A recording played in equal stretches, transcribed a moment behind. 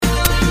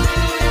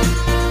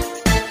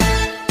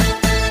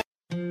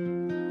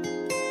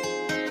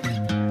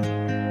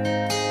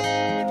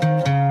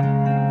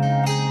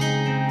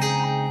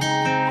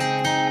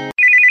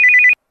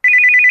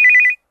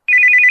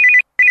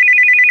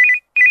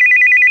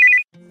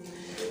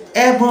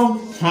Ebon,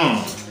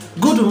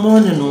 good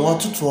morning,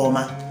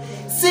 Watutuoma.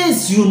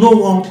 Since you no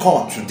one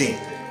call today,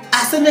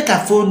 I say make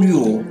I phone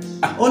you.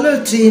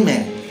 Only 3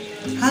 men.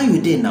 How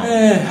you dey now?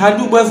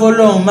 Adúpẹ́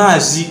f'Ọlọ́run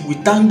Maazi, we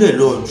thank the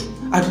Lord.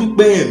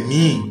 Adúpẹ́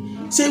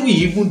ẹ̀mí. Say we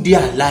even dey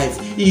alive.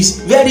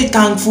 He's very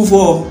thankful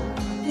for.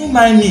 No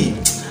mind me.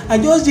 I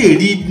just dey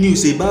read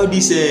news about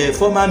this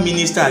former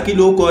minister kí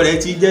ló kọ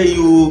rẹ̀ ti jẹ́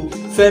yo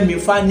Fẹ́mi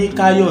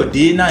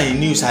Fani-Káyọ̀dé na in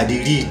news I dey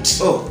read.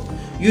 Oh,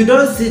 you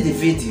don't see the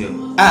video?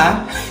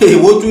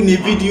 Èwo tún ni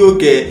video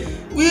kẹ̀?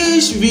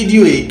 Which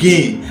video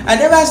again? I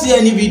never see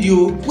any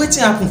video.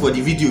 Wetin happen for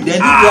the video? Then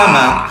do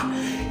drama.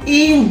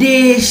 In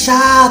dey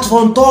shout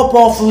on top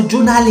of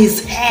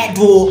journalist head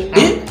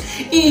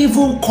He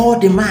even call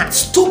the man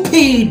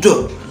stupid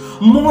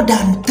more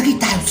than 3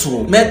 times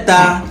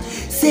Mẹ́ta.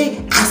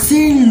 Say as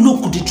he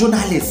look the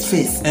journalist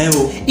face,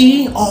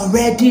 he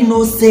already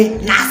know say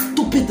na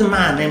stupid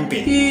man dem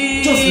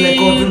be. Just like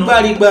Odun.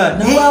 Barigba.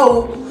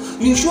 Now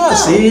you sure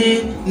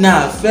say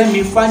na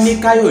Fẹ́mi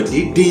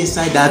Fani-Káyọ̀dé dey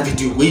inside that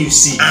video wey you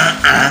see?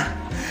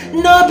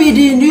 No be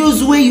the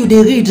news wey you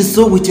dey read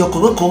so with your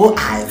koro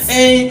eyes.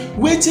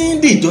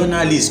 Wetin the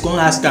journalist come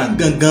ask am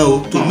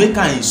gangan to make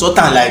am insult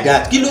am like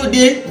that? Kí ló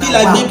dé? Kí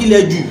la gbé kí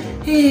lẹ jù?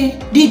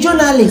 The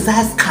journalist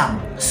ask am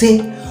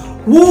say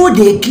who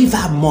dey give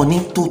am money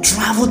to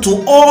travel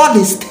to all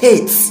the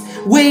states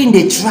wey im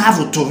dey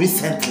travel to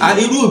recently.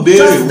 Irú ìbéèrè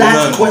just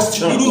that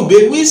question. Irú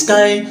ìbéèrè which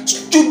kind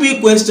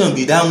stupid question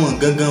be that one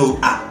gangan o?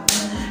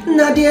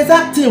 Na the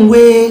exact thing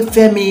wey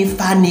Fẹ́mi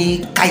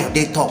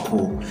Fani-Káyọ̀dé talk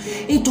o.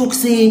 He talk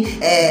say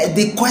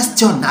the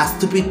question na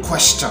stupid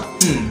question.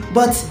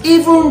 But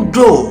even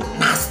though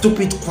na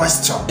stupid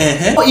question,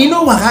 e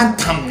no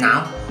warrant am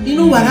now. E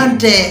no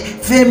warrant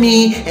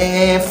Fẹ́mi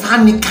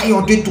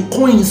Fani-Káyọ̀dé to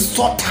come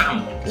insult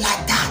am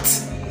like that.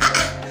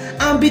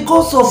 And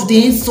because of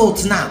the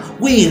insult now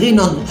wey rain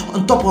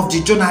on top of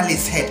the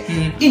journalist head,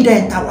 in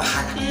dey enter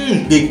wahala.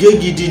 Gbege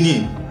gidi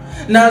ni.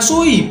 Na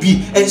so e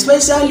be,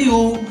 especially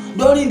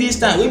during this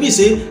time wey be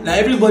say na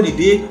everybody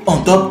dey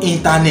on top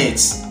internet.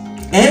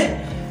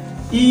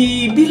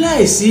 E be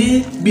like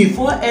say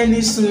before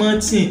any small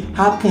thing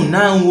happen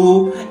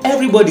now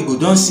everybody go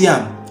don see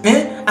am.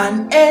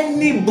 And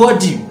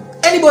anybody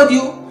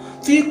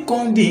fit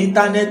come the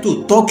internet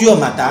to talk your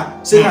matter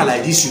say na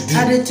like this you do.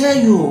 I dey tell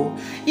you,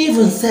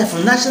 even sef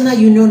National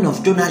Union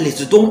of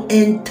Journalists don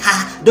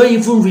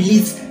even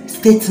release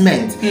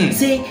statement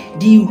say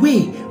the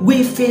way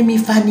wey Fẹ́mi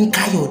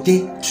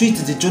Fani-Káyọ̀dé treat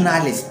the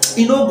journalists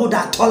e no good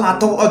at all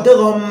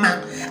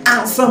oderoma,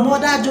 and some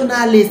other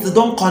journalists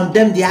don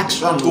condemn the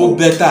action.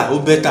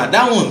 Better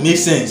that one make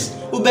sense.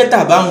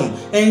 Better báwọn.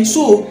 And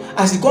so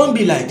as e come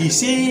be like this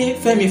say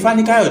Fẹ́mi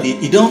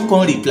Fani-Káyọ̀dé e don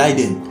come reply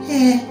them.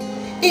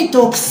 He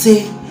talk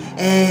say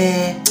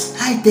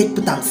I take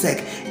put am sec.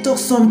 He talk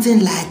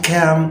something like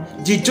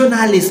the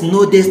journalists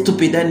no dey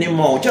stupid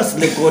anymore. Just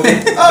like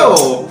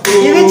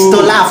he reach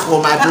to laugh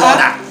for my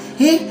brother.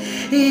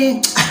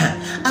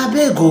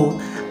 Abeg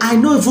I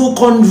no even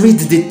come read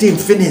the thing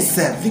finish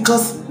sef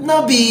because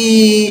no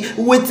be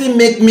wetin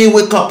make me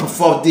wake up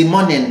for the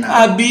morning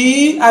now.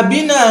 Abi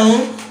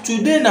now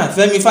today na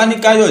Fẹ́mi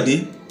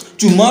Fani-Káyọ̀dé,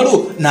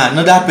 tomorrow na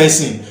another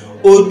person.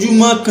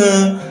 Ojúmọ́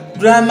kan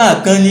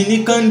drama kan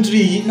ní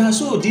country na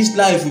so this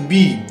life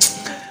be.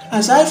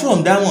 Aside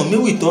from that one,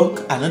 make we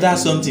talk another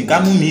something.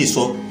 Kamu mi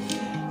sọ.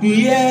 You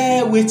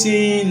hear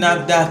wetin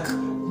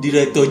NAFDAC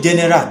Director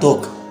General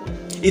talk?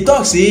 He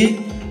talk say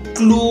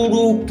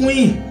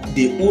chloroquine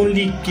dey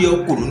only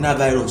cure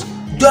coronavirus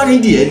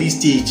during the early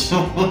stage.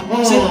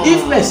 Say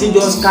if person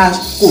just catch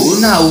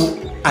corona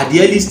at the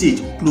early stage,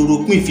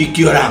 chloroquine fit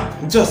cure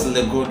am. Just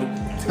like good.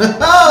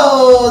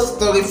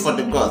 Story for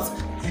the gods.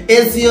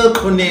 Ezio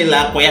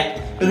Lapoya.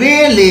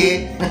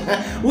 Really?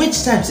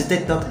 Which time she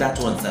take talk that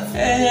one, sir?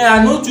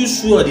 I no too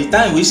sure the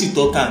time wey she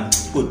talk am.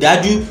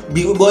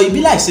 Odaju, but e be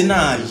like say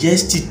na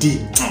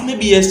yesterday.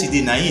 Maybe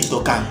yesterday na him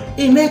talk am.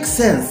 It makes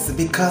sense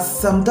because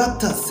some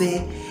doctors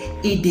say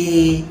e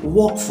dey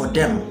work for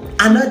them.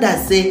 Another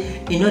say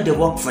e no dey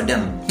work for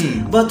them.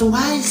 But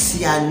why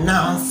she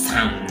announce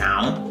am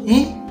now?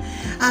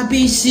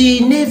 Abi she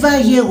never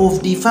hear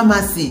of the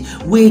pharmacy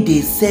wey dey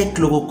sell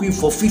chloroquine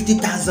for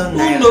 50,000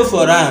 naira. Who know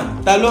for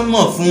am? Ta ló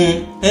mọ̀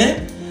fún?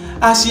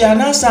 As she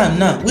announce am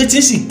now,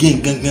 wetin she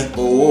gain gangan?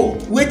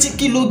 Wetin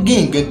kí ló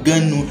gain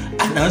gangan nu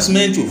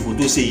announcement òfò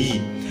tó ṣe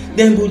yìí?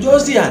 Dem go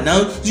just dey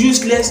announce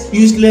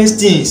useless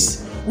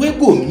things wey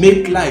go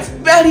make life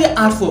very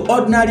hard for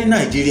ordinary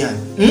Nigerians.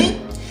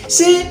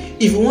 Say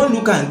if you wan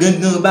look am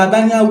gangan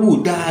baba ni awo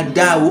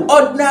dáadáa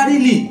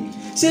ordinarily.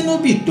 Say no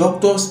be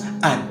doctors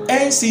and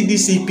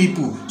NCDC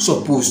people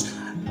suppose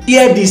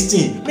hear this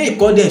thing. Make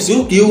call them say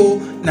okay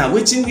na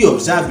wetin we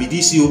observe with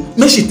this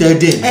make she tell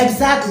them.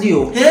 Exactly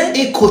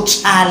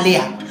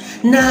Ekochalia.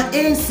 Na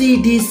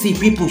NCDC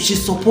people she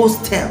suppose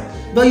tell.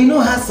 But you know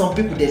how some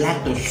people dey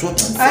like to show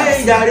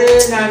themselves.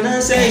 Jare na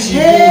nonsense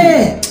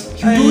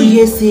you do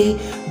hear say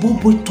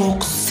Bubu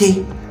talk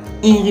say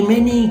in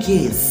remaining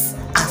years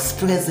as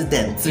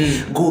president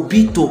go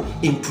be to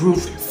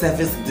improve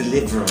service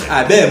delivery.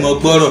 Abeg mo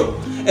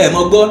gbọ́rọ̀. ẹ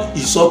mọ gbọ́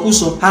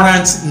ìsọkúsọ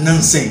arrant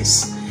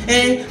nonsense.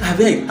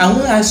 Abeg I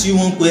wan ask you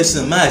one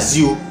question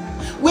Maazi o,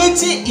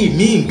 wetin e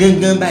mean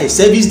gangan by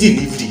service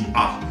delivery?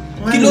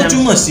 Kí ló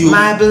túmọ̀ sí o?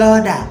 My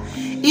brother,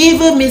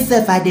 even me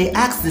sef I dey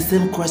ask the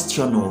same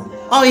question o.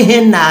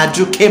 Ihe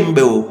na-ajụ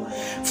kemgbe o.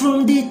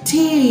 From the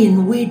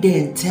thing wey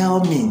dem tell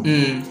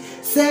me,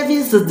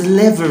 service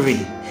delivery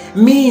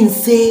means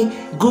say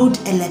good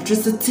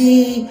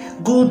electricity,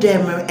 good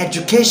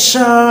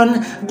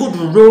education, good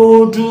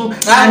road.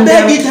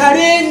 Abeg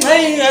itare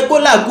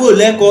ekola go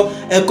leko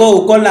eko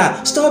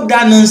okola, stop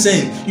that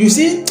nonsense. You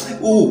see,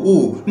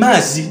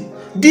 Maazi,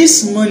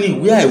 this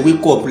morning wey I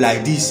wake up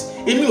like this,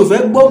 èmi ò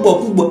fẹ́ gbọ́gbọ́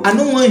púpọ̀, I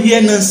no wan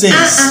hear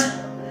nonsense.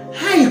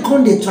 How you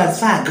come dey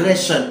transfer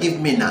aggression give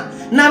me now?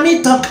 Na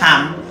me talk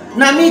am.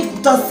 Na me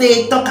talk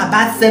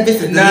about service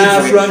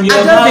delivery. From your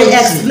I mouth. just dey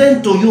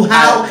explain to you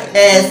how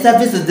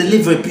service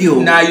delivery be o.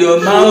 Na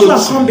your mouth. Which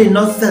one come be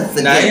nonsense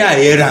again? Na I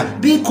hear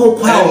am. Biko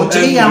kwa o,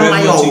 jẹ́ ya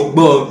wayo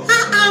o.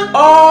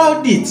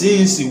 All the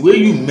things wey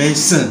you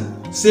mention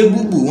say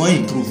bubu wan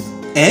improve.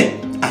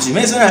 As you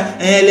mention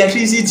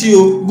electricity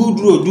o, good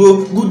road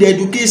o, good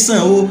education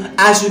o,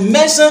 as you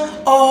mention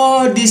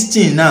all these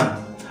things now,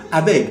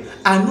 abeg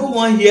I no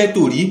wan hear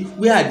tori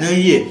wey I don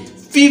hear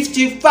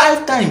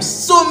 55 times,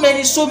 so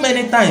many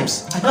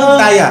times. I don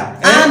tire.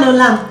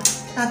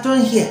 I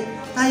don hear.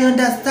 I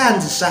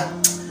understand, sha.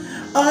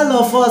 All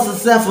of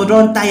us sef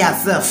don tire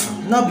sef,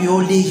 no be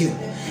only you.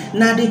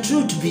 Na the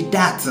truth be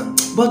that,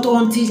 but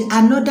until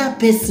another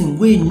person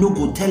wey no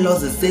go tell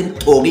us the same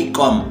tori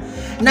come,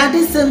 na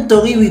this same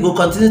tori we go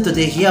continue to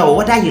dey hear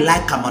whether you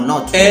like am or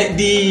not.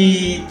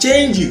 The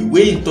change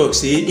wey im talk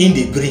say im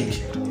dey bring,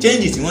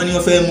 change tí wọ́n ní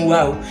wọ́n fẹ́ mú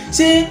wá o,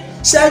 say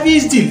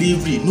service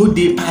delivery no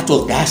dey part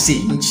of that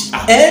change.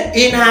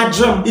 In her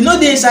drum. E no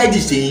dey inside the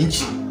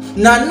change.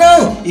 Na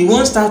now e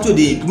wan start to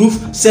dey improve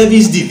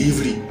service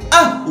delivery.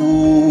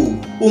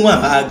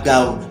 Ma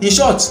ga o. In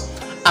short,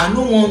 I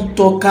no wan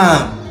talk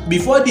am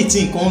before the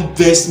thing come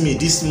vex me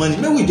this morning.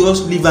 Make we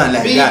just leave am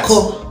like that.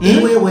 Biko,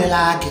 iwe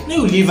welage. Make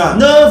we leave am.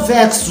 No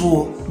vex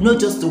o, no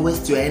just to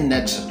waste your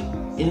energy.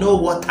 You know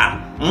what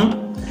am?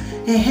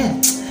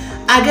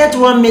 I get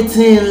one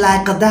meeting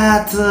like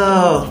that.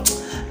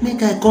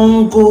 Make I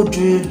come go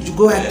attend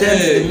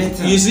the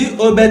meeting. You see,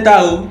 better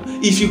o.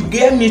 If you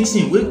get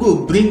meeting wey go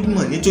bring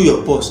money to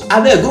your purse,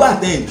 abeg go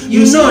attend.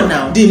 You know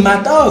now. The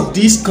matter of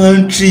this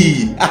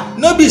country,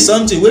 no be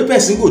something wey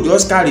person go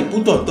just carry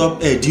put on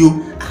top head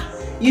o.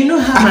 You know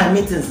how my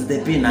meetings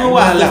dey be now. No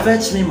wahala. You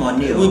fetch me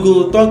money o. We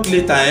go talk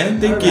later.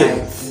 Take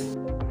care.